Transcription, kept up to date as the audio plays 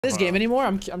This game anymore?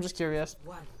 I'm just curious.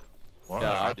 Well,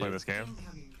 yeah, I play this game.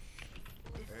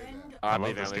 I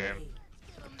love this game.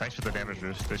 Thanks for the damage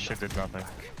boost. This shit did nothing.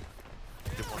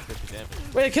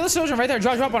 Wait, kill the soldier right there.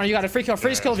 Drop on her. You got a free kill.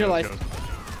 Freeze kill of your life.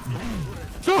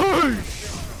 Kill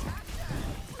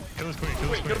this queen. Kill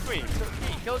the queen.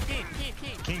 Kill the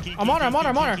king. I'm on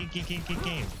her.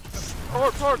 King.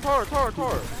 Tor.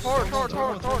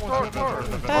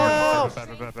 Help!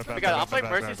 I'll play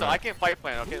Mercy, so I can fight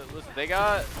plan. Okay, listen, they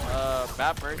got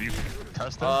Bat Mercy.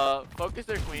 Focus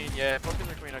their queen. Yeah, focus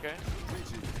their queen. Okay.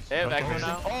 They have Echo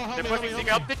now. They're pushing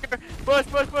Zeke up there.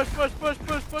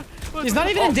 Push. He's not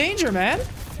even in danger, man.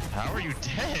 How are you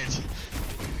dead?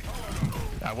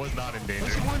 I was not in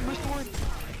danger.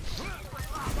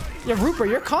 Yeah, Rupert,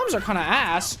 your comms are kind of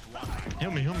ass. Heal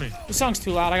me. The song's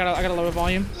too loud. I gotta lower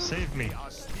volume. Save me.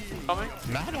 Coming.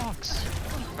 Maddox.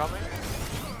 Coming.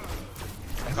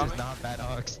 That's just not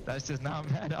Maddox. That's just not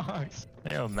Maddox.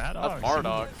 Yo, Maddox.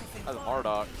 That's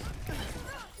Mardox.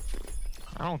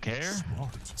 I don't care.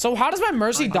 So how does my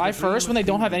Mercy die first when they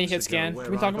don't have any hit scan?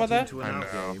 Can we talk about that? I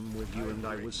know.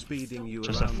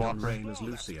 Just a flopper.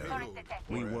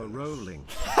 We were rolling.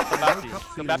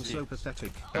 So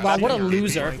pathetic. Wow, what a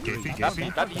loser. He knocked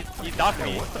me. What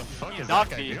the fuck is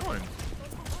knocked that guy me. doing?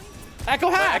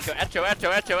 Echo half. Echo.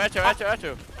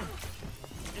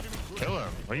 Kill him.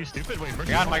 Are you stupid? Wait,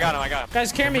 Mercy. I got him.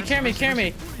 Guys, carry me.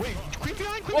 Wait, queen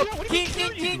behind.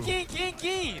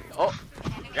 King. Oh,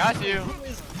 got you.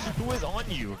 Who is on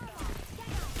you?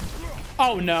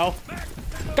 Oh no.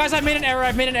 Guys, I made an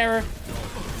error.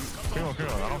 Kill.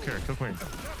 I don't care. Kill queen.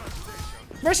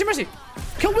 Mercy.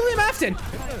 Kill William Afton.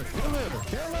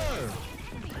 Kill her.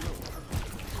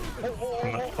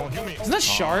 Oh, heal me. Isn't that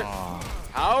Shart?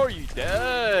 How are you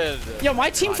dead? Yo, my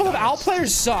team full of owl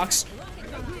players sucks.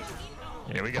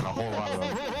 Yeah, we got a whole lot of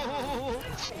them.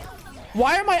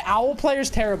 Why are my owl players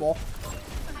terrible?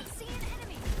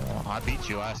 Oh, I beat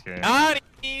you last game.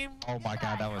 Oh my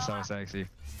god, that was so sexy.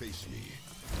 Face me.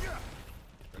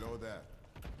 Hello there.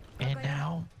 And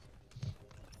now.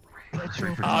 I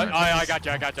got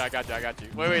you.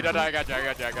 Wait, no, I got you.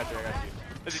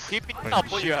 Is it keeping? I'll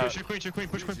pull you out. Push queen.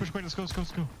 Push queen. Let's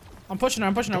go. I'm pushing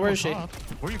her. Where is she? Where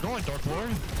are you going, Dark Lord?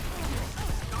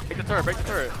 Break the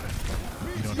turret.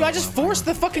 Yo, I just forced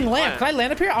the fucking lamp. Can I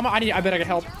land up here? I bet I could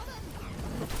help.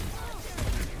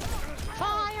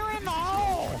 Fire in the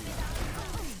hole!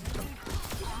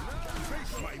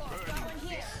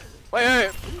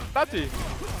 Wait. Bapti.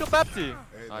 Kill Bapti.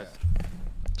 Nice.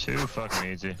 Too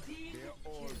fucking easy.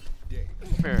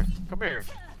 Come here.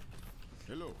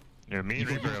 Hello. Yeah, me and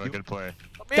Reaper have a good play.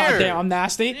 God damn, I'm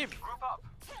nasty.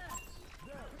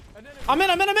 I'm in.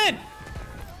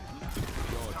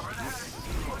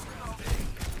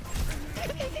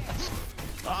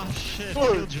 Oh shit,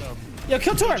 kill jump. Yo,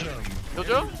 kill Tor. Kill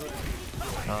Joe?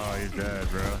 Oh, he's dead,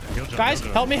 bro. Kill jump, Guys,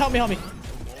 help me. Oh,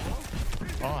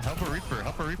 help a Reaper.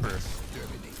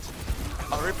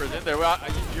 Oh, Reaper's in there. Well,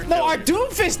 No, our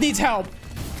Doomfist needs help.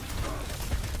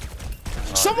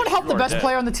 Someone help the best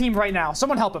player on the team right now.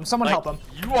 Someone help him.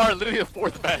 You are literally the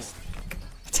fourth best.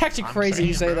 It's actually crazy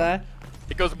you say that.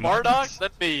 It goes Mardox,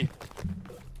 then me.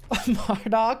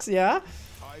 Mardox, yeah?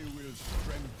 I will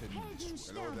strengthen this.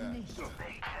 Hello there.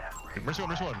 Mercy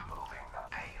one.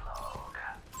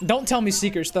 Don't tell me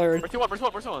Seeker's third. Mercy one. Mercy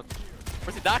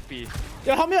Dakby.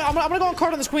 Yo, help me. I'm gonna go on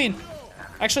card on this queen.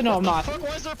 Actually, no, I'm not. Fuck,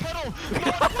 why is there a pedal?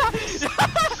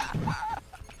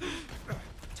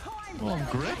 Oh, I'm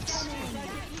gripped.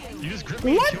 You just gripped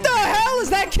me. What the hell is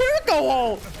that Kiriko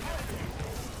hold?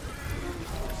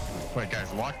 Wait,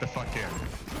 guys, lock the fuck in.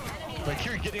 Wait,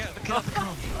 Kiri, get out the car.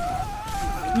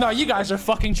 No, you guys are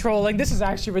fucking trolling. This is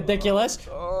actually ridiculous.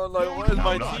 Oh, like, what is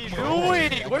my team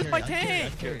doing? Where's my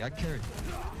tank? I carry.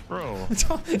 Bro.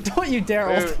 Don't you dare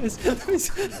ult this. Wait,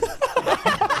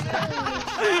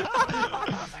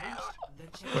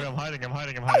 I'm hiding,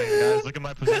 guys. Look at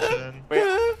my position. Wait,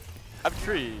 I'm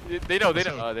tree. They don't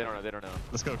know.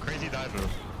 Let's go, crazy dive move.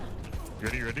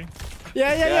 You ready?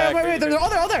 Yeah. Wait. There's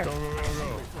other.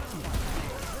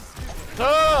 Go.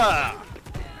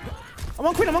 I'm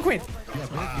on queen. I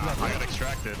got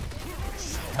extracted.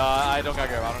 I don't got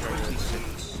grab.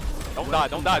 Don't die.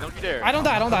 Don't you dare. I don't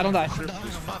die. I'm not dying.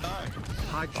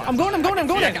 I'm going in. I'm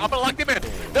gonna lock them in.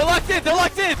 They're locked in.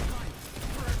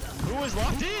 Who is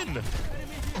locked in?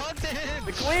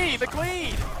 The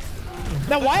queen.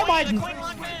 Now why am I?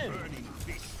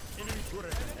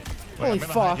 Wait, Holy I'm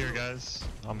fuck. hide here, guys.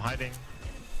 I'm hiding.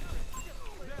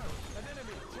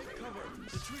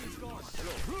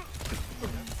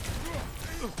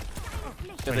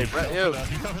 He He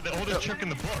fell for the oldest trick in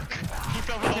the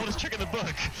book.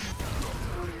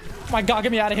 My god,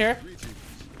 get me out of here.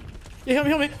 Yeah,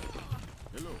 help me.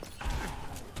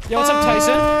 Yo, what's up,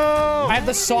 Tyson? I have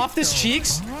the softest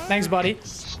cheeks. Thanks, buddy.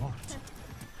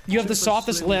 You have the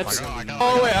softest lips.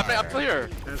 Oh wait, I'm clear.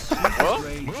 Move,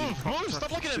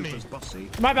 stop looking at me.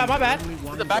 My bad.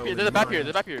 There's a back here.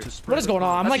 What is going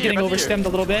on? I'm like getting overstemmed a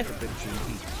little bit.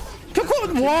 Come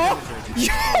on, whoa!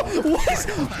 Yo, what is...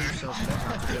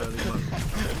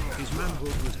 His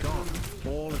manhood was gone.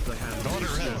 All of the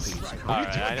hands.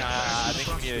 Alright, I think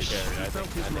we need a carry.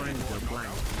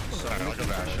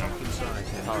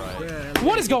 Alright.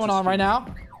 What is going on right now?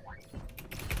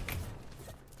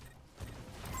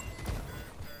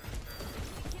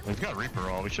 We've got Reaper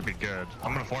roll. We should be good.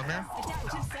 I'm gonna form here.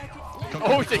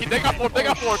 Oh shit, they got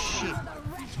four.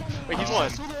 Wait, he's one.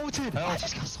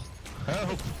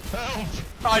 Help!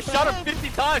 I shot him 50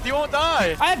 times, he won't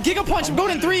die. I have Giga Punch. I'm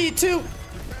going in 3, 2.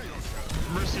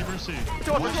 Mercy. Which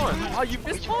one? Oh, you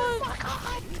missed one.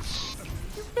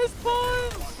 You missed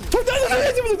one.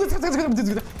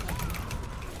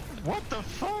 What the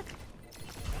fuck?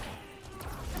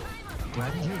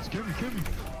 Kill me.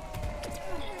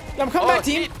 I'm coming back,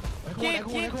 team.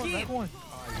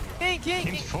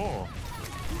 Team's full.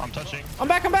 I'm touching. I'm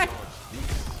back.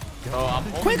 Oh, I'm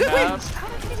Quick.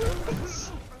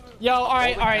 Yo, all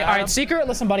right. Secret,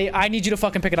 listen, buddy. I need you to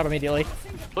fucking pick it up immediately.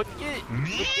 Look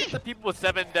at the people with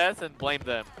 7 deaths and blame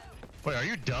them. Wait, are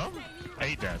you dumb?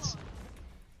 8 deaths.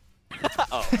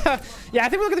 Oh. Yeah, I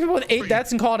think we look at the people with 8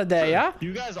 deaths and call it a day, yeah?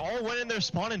 You guys all went in their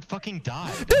spawn and fucking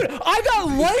died. Dude, I got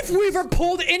Life Weaver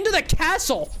pulled into the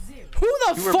castle. Who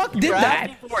the fuck did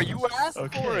that? You asked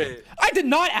for it. I did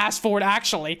not ask for it,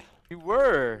 actually. You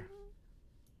were.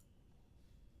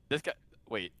 This guy.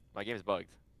 Wait, my game's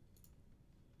bugged.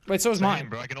 Wait, so is mine.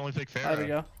 Bro, I can only pick Pharah. There we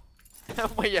go.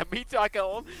 Wait, yeah, me too. I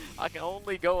can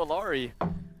only go Alari.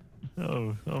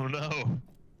 Oh no.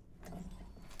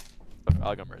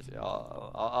 I'll go Mercy.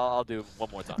 I'll do one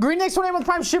more time. Green X 28 with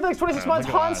Prime, Shiv X 26 months,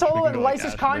 Han Solo and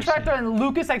Licensed Contractor, and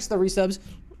Lucas X the resubs.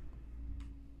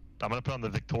 I'm gonna put on the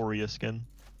Victoria skin.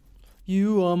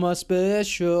 You are my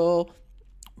special.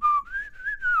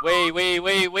 Wait.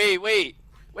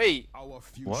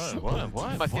 What?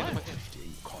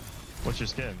 What's your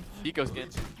skin? Eco skin.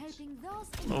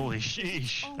 Holy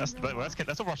sheesh. That's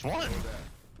Overwatch 1.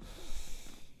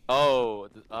 Oh,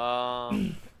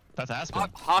 That's Aspen.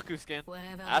 Haku skin.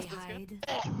 Wherever Aspen they skin.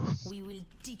 hide, we will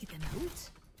dig them out.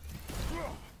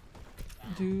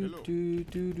 Do.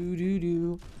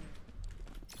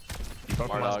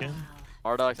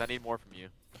 Mardox, I need more from you.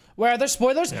 Where are there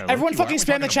spoilers? Yeah, Everyone Loki, fucking why are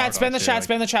spam we the chat, talking spam the about chat,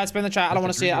 Mardox spam the chat. I don't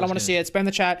want to see it. Spam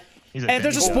the chat. He's a And if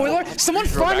there's a baby. spoiler, someone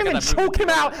find him and choke him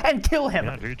out and kill him.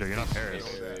 You're not Victor, you're not Paris.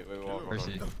 Wait.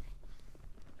 Mercy.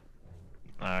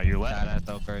 You're left. That's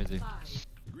so crazy.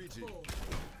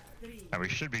 We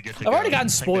should be good to I've go. already gotten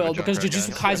Take the spoiled because Junkrat,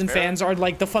 Jujutsu guys. Kaisen fans are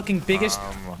like the fucking biggest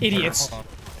idiots. Hold on.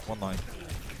 One line.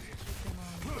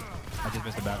 I just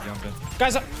missed a bad jump in.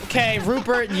 Guys, okay,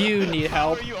 Rupert, you need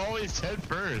help. How are you always head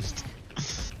first?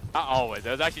 Not always.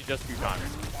 There's actually just 2 times.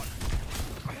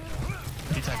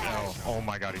 He typed L. Oh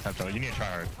my god, he typed L. You need to try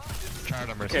hard. Try hard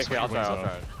on Mercy. Okay, Sweat I'll your try. wings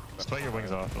off. Sweat your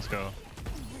wings off. Let's go.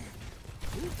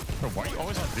 Bro, why are you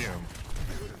always on Doom?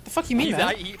 What the fuck you mean,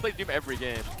 man? He plays Doom every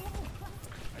game.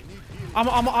 I'm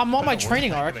on my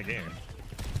training arc.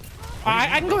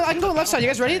 I can go left side. You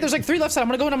guys ready? There's like 3 left side. I'm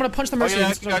gonna go and I'm gonna punch the Mercy.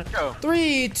 Yeah, go.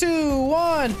 3, 2,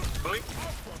 1.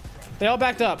 They all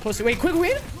backed up. Pussy. Wait, quick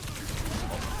win.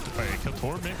 Wait, kill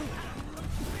Tord maybe?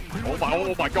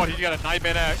 Oh my god, he got a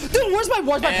 9-man axe. Dude, where's my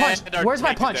punch? And our Where's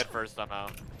my tank is punch? dead first somehow.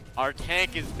 Our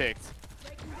tank is picked.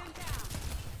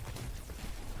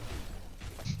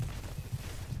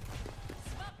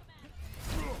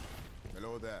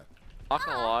 Hello there. Not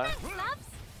gonna lie.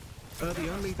 The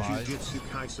only Jujutsu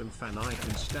Kaisen fan I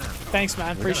can stand. Thanks,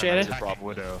 man. Appreciate it.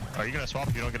 Widow. Are you gonna swap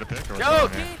if you don't get a pick? Or Yo,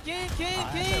 what's going on here?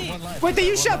 King. Wait, they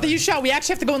use shout. We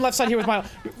actually have to go in left side here with my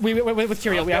with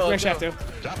Curio. We actually have to.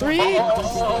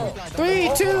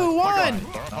 3, 2, 1.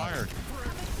 Fired.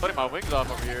 Putting my wings off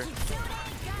over here.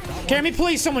 Carry me,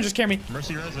 please. Someone just carry me.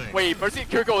 Mercy resing. Wait, Mercy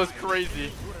Kirko is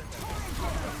crazy.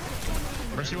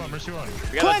 Mercy one.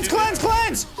 We got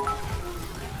Cleanse.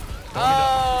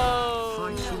 Oh!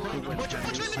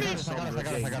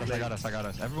 I got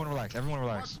us. Everyone relax.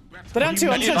 They're down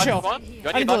 2. I'm just gonna chill.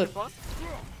 I need to live.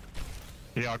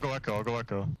 Yeah, I'll go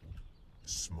Echo.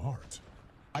 Smart.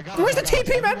 Where's the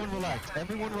TP, man?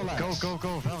 Everyone relax. Go.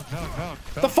 Valk.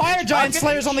 The Fire Giant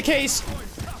Slayer's on the case.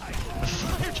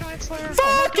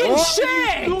 Fucking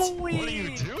shit! What are you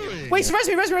doing? Wait, res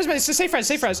me. It's a safe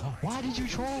res. Why did you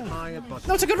troll?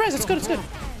 No, it's a good res. It's good.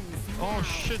 Oh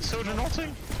shit, Sojourn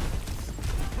ulting?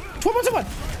 1.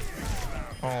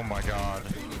 Oh my god.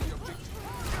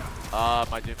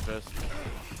 My Doomfist.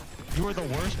 You are the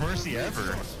worst Mercy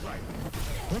ever.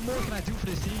 What more can I do for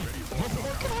this team? What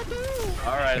more can I do?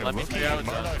 Alright, let me see how it's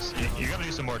done. You gotta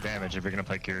do some more damage if you're gonna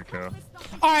play Kiriko.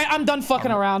 Alright, I'm done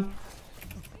fucking around.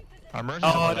 Oh,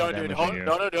 don't do it.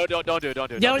 No, don't do it. Don't do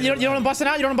it. You don't want to bust it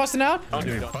out? You don't want to bust it out? Don't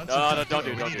do it. No, don't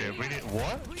do it. We need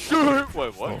what? Sure.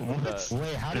 Wait, what?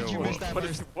 Wait, how did you miss that?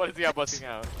 What is he out busting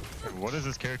out? What is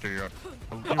this character you're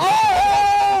on?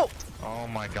 Oh! Oh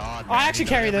my god. I actually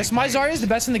carry this. My Zarya is the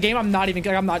best in the game. I'm not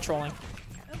trolling.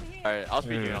 Alright, I'll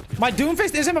speak you. My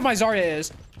Doomfist isn't, but my Zarya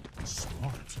is.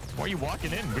 Why are you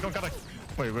walking in? We don't gotta.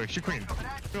 Wait, shoot queen.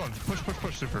 Go on,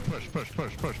 push, super, push.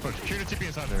 Shoot a TP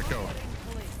inside there, go.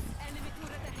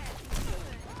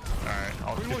 Alright,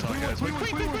 I'll get telling guys. Queen.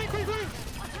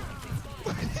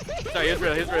 No, he's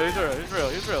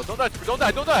real. Don't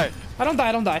die.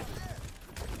 I don't die.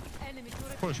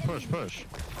 Push.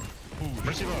 Ooh,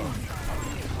 Mercy low.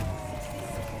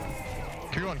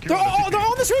 They're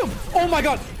on this room! Oh my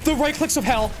god, the right clicks of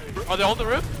hell. Are they on the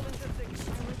roof?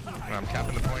 I'm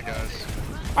capping the point, guys.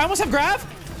 I almost have grab.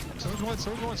 Someone's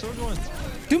one.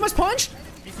 Doom must punch.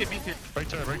 Beat it. Right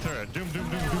turret. Doom. Carry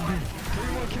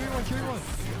one.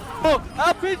 Oh,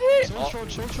 RPG!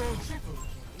 Short.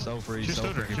 So free. She's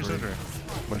stood her.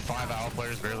 When 5 AOW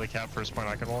players barely cap first point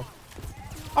Eichenwalde.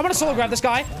 I'm gonna solo grab this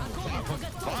guy.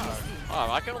 Oh,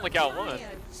 I can only count one.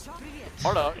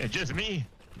 Hold up. It's just me.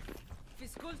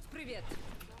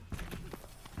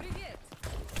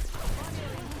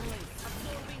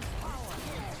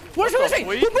 What is me?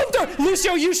 Who moved her?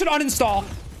 Lucio, you should uninstall.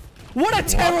 What a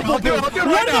terrible boot.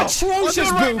 What an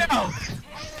atrocious boot.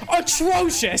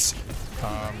 Atrocious.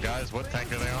 Guys, what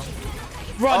tank are they on?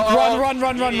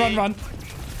 Run.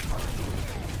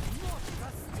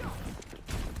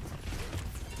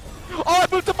 Oh, I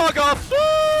moved the bug off.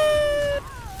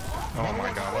 Oh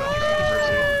my god, what a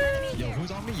tragedy. Yo,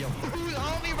 who's on me? Who's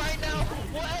on me right now?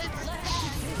 What?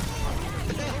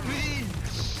 Help me!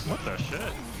 What the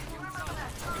shit?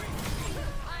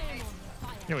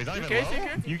 Yo, he's not even low?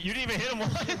 You didn't even hit him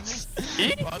once.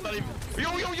 He? I thought he...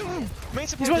 Yo! Main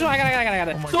support. He's I got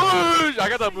it. Oh I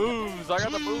got the moves.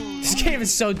 This game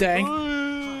is so dang.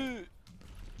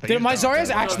 Dude, my Zarya is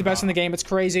actually the best in the game. It's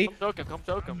crazy. Come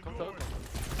token.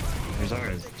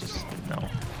 Zarya is just... No.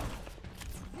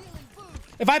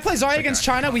 If I play Zarya against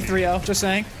China, we 3-0. Just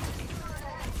saying.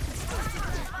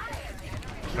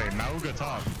 Wait, Mauga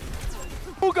top.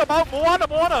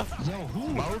 Moana. Yo,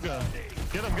 who? Mauga.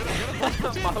 Get him.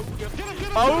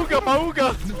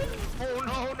 Mauga.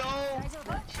 Oh, no.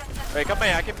 Wait, come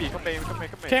here. I can be. Come here.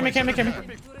 Cammy,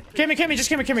 just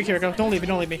Cammy, Kiriko. Don't leave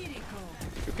me.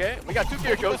 Okay, we got 2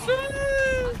 Kirikos.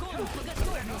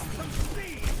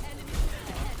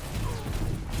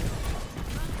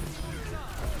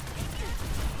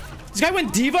 This guy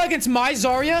went Diva against my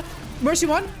Zarya. Mercy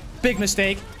won. Big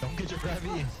mistake. Don't get your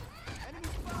gravity.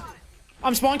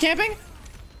 I'm spawn camping.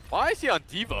 Why is he on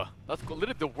Diva? That's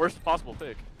literally the worst possible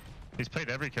pick. He's played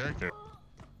every character.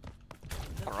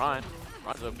 Ryan's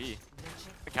OP.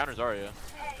 The counter Zarya.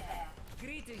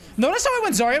 Notice how I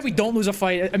went Zarya. We don't lose a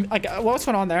fight. Like, what's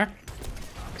going on there?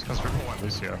 It's because Ripple went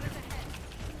Lucio.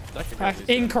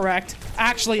 Incorrect.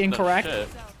 Actually incorrect.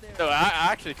 No,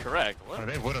 actually correct. What? Oh,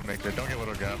 they would have made it. Don't get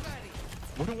little gap.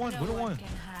 What a one.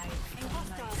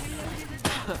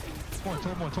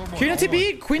 Queen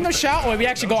TP, Queen no shout. Oh, we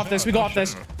actually go off this.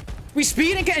 We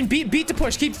speed and beat to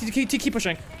push. Keep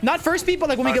pushing. Not first beat, but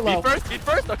like when we get low. Beat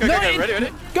first. Okay, ready.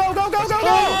 Go.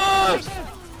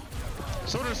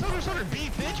 Soda.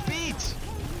 Beat, bitch, beat.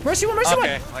 Mercy one.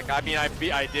 Okay, like I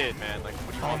did, man. Like,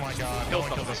 what do you want? Oh my god, no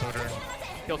one killed the Soda.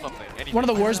 Kill something. Anything. One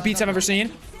of the worst beats I've ever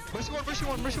seen. Mercy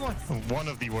one. One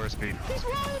of the worst beats.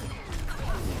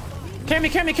 Cammy.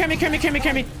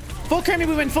 Full carry,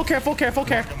 we win. Full care. Full care. I'm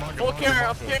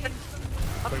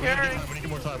carrying. We need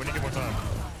more time.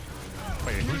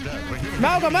 Wait, who's that?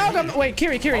 Malga. Wait,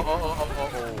 Kiri. Oh.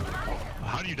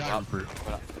 How do you die, Rupert?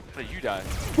 How did you die?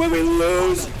 When we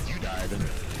lose. You died.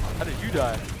 How did you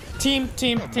die? Team.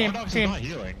 Marduk's not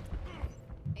healing.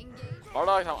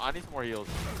 Marduk, I need some more heals.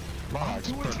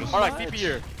 Marduk, TP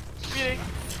here. Speeding.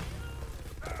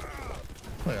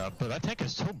 Wait, but that tank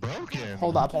is so broken.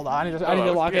 Hold up. I need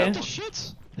to lock in.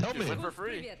 Shit. Help me. Win for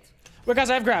free. Wait, guys,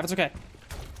 I have grab. It's okay.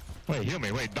 Wait, heal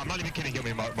me. Wait, I'm not even kidding. Heal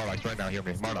me, Marduk, right now. Heal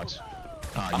me, Marduk.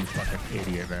 Ah, you fucking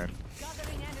idiot, man.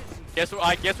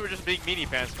 I guess we're just being meanie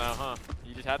pants now, huh?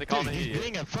 You just had to call me an idiot. He's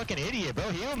being a fucking idiot, bro.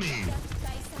 Heal me.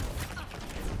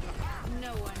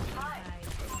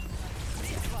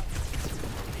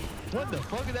 What the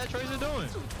fuck is that Tracer doing?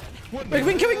 Wait,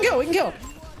 we can kill.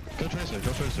 Go Tracer,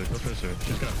 go Tracer, go Tracer.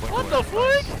 She's gonna flank What away. the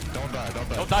fuck? Don't die, don't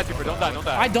die. Don't die, Super. Don't die, don't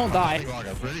die. I don't die.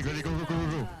 Ready, ready, go, go, go,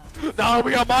 go, go. No,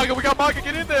 we got Maga. We got Maga.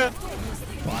 Get in there.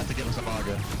 Oh, I have to give him some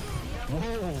Maga.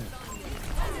 Whoa.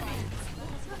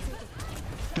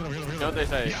 Get him, get him, get him. You know what they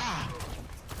say? Yeah.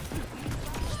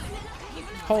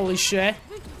 Holy shit.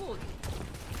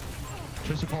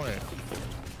 Tracer point.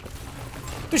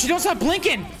 Dude, she don't stop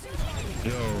blinking.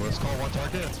 Yo, let's call one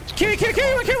target. Carry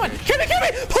one. Please.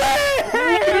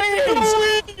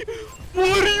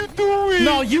 What are you doing?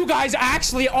 No, you guys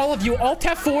actually, all of you, Alt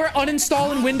F4,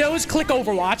 uninstall in Windows, click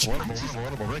Overwatch.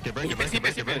 Break it. Break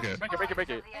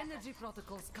it. Energy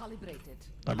protocols calibrated.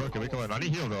 I broke it, we can win. I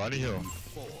need heal though, I need heal.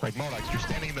 Like Monax, you're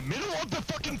standing in the middle of the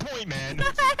fucking point, man.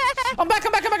 I'm back.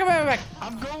 I'm killing everybody.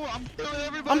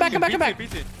 I'm back.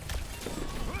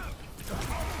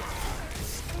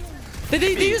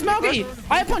 They use Malgi.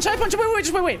 I punch.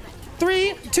 Wait.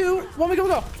 3, 2, 1, we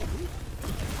go.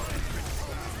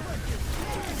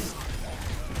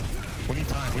 We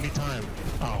need time.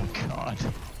 Oh god.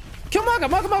 Kill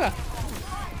Maga.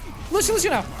 Lucy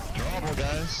now. Trouble,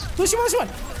 guys. Lucy 1.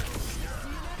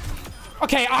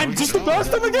 Okay, I'm just the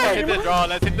best in the game.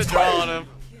 Let's hit the draw on him.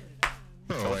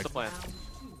 What's the plan?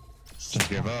 Just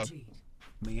give up.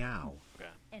 Meow.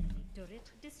 Enemy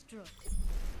turret destroyed.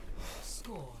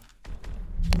 Score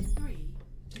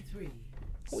 3-3.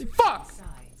 Holy fuck.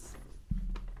 Sides.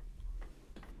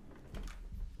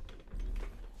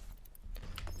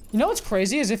 You know what's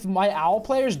crazy is if my owl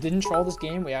players didn't troll this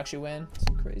game, we actually win. It's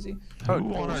crazy.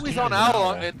 Who's on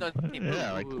owl?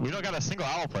 Yeah, like we don't got a single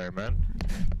owl player, man.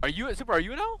 Are you Super? Are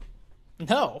you an owl?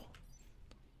 No.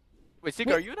 Wait,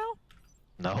 Seeker, are you an owl?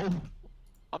 No.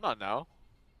 I'm not now.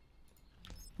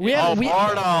 Marduk.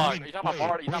 You're talking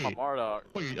about Marduk.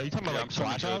 Wait, are you talking about like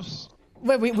flash offs?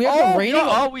 Wait, we have the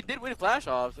reigning. We did win flash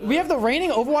offs. We have the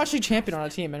reigning Overwatch League champion on our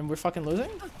team, and we're fucking losing.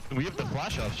 We have the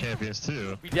flash off champions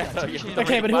too.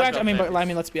 Okay, but who actually? I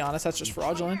mean, let's be honest. That's just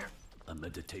fraudulent. A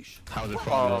meditation. How is it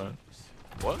fraudulent?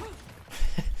 What?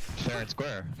 Fair and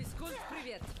square.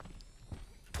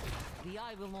 The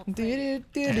eye will not And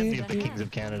the Kings of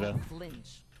Canada.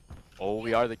 Oh,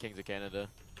 we are the Kings of Canada.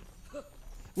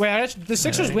 Wait, the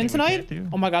Sixers win tonight?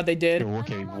 Oh my god, they did.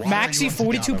 Okay, Maxi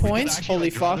 42 points. Holy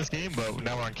fuck. This game, but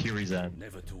now we're on Kiri's end.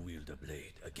 Never to wield a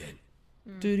blade again.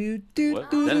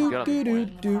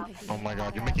 Oh my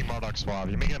god, you're making Marduk swap.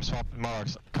 You're making him swap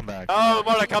Marduk. Come back. Oh,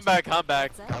 Marduk, come back. Come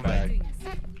back.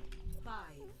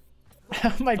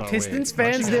 How my Pistons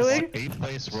fans doing? 8th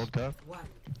place World Cup.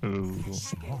 Ooh.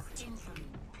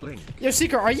 Yo,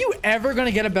 Seeker, are you ever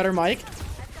gonna get a better mic?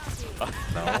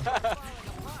 No.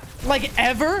 Like,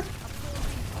 ever?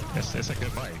 It's a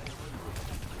good mic.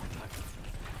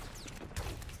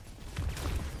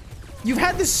 You've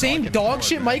had the same dog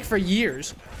shit mic for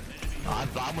years. I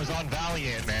was on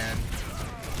Valiant, man.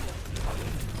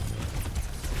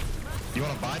 You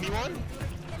wanna buy me one?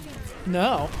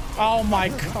 No. Oh my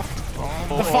god.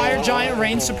 The Fire Giant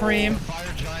reigns supreme. The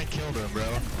Fire Giant killed him, bro.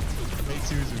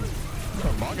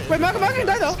 Wait, Maga can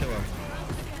die though.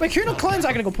 Wait, Kieran cleanse,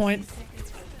 I gotta go point.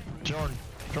 Jordan,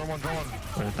 draw one.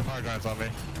 Wait, the Fire Giant's on me.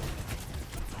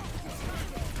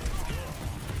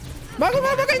 Maga,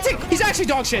 he's actually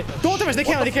dog shit. Don't do this, they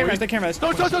can't res. No.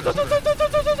 Oh, I got a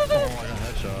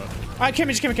headshot. Alright,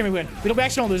 Kimmy, we win. We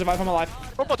actually don't lose if I'm alive.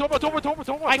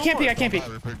 I can't peek.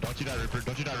 Don't you die, Rupert.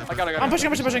 Don't you die, Rupert. I got it. I'm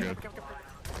pushing.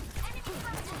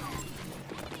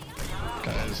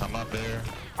 Guys, I'm not there.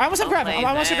 I almost have grab. I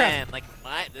almost have grab. Like,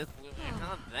 what? This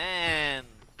not then.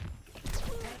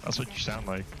 That's what you sound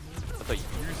like. That's what you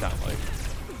sound like.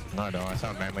 No, I don't. I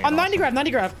sound manly. I'm 90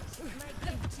 grab.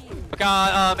 Okay,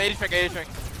 80 string.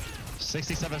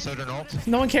 67 Sojourn ult.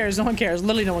 No one cares.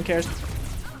 Literally no one cares.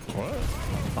 What?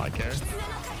 I care.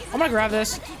 I'm gonna grab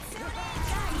this.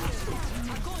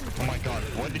 Oh my god,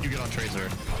 what did you get on Tracer?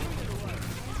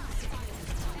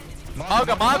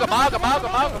 Maga.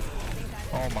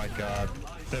 Oh my god.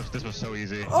 This was so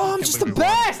easy. Oh, I'm just the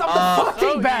best. I'm the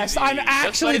fucking best. I'm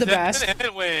actually the best.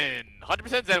 Zen win.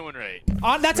 100% Zen win rate.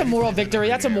 That's a moral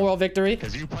victory.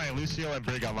 Because you playing Lucio and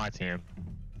Brig on my team.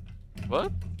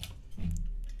 What?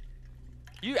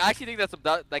 You actually think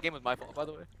that game was my fault, by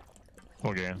the way?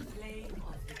 Okay.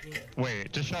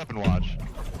 Wait, just shut up and watch.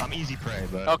 I'm easy prey,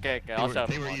 but okay, I'll shut up.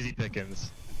 They were easy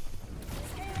pickings.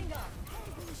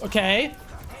 Okay.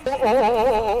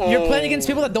 You're playing against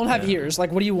people that don't have ears.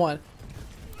 Like, what do you want?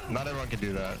 Not everyone can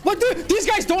do that. Look, dude, these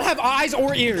guys don't have eyes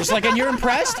or ears. Like, and you're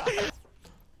impressed?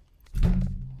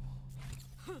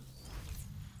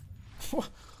 What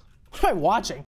am I watching?